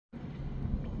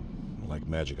Like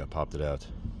magic, I popped it out.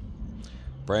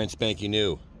 Brand spanking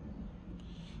new.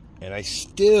 And I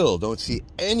still don't see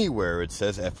anywhere it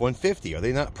says F-150. Are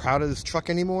they not proud of this truck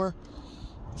anymore?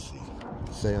 Let's see.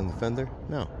 Say on the fender?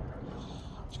 No.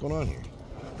 What's going on here?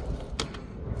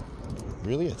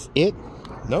 Really? It's it?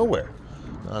 Nowhere.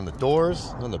 Not on the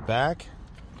doors, not on the back.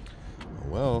 Oh,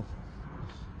 well,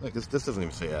 look, this doesn't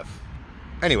even say F.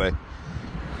 Anyway,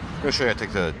 I'm going to show you how to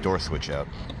take the door switch out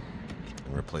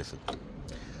and replace it.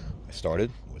 I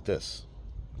started with this.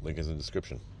 Link is in the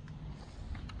description.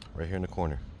 Right here in the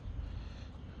corner.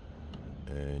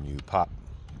 And you pop.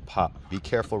 Be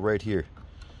careful right here.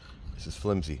 This is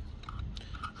flimsy.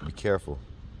 So be careful.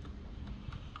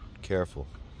 Careful.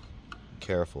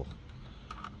 Careful.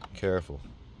 Careful.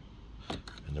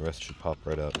 And the rest should pop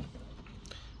right out.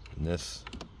 And this,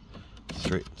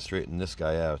 straighten this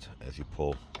guy out as you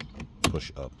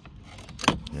push up.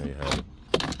 There you have it.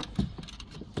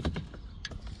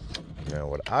 Now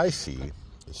what I see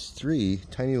is 3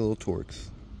 tiny little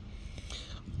torques. I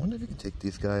wonder if you can take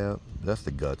this guy out. That's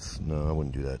the guts. No, I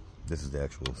wouldn't do that. This is the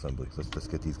actual assembly. So let's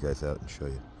get these guys out and show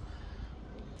you.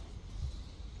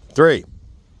 3.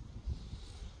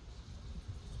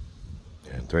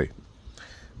 And 3.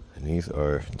 And these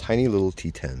are tiny little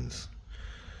T10s.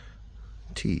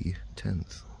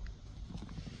 T10s.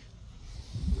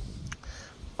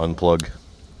 Unplug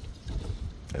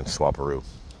and swap-a-roo.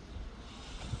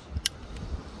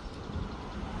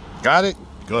 Got it?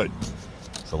 Good.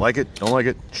 So like it, don't like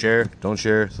it, share, don't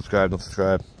share, subscribe, don't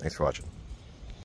subscribe. Thanks for watching.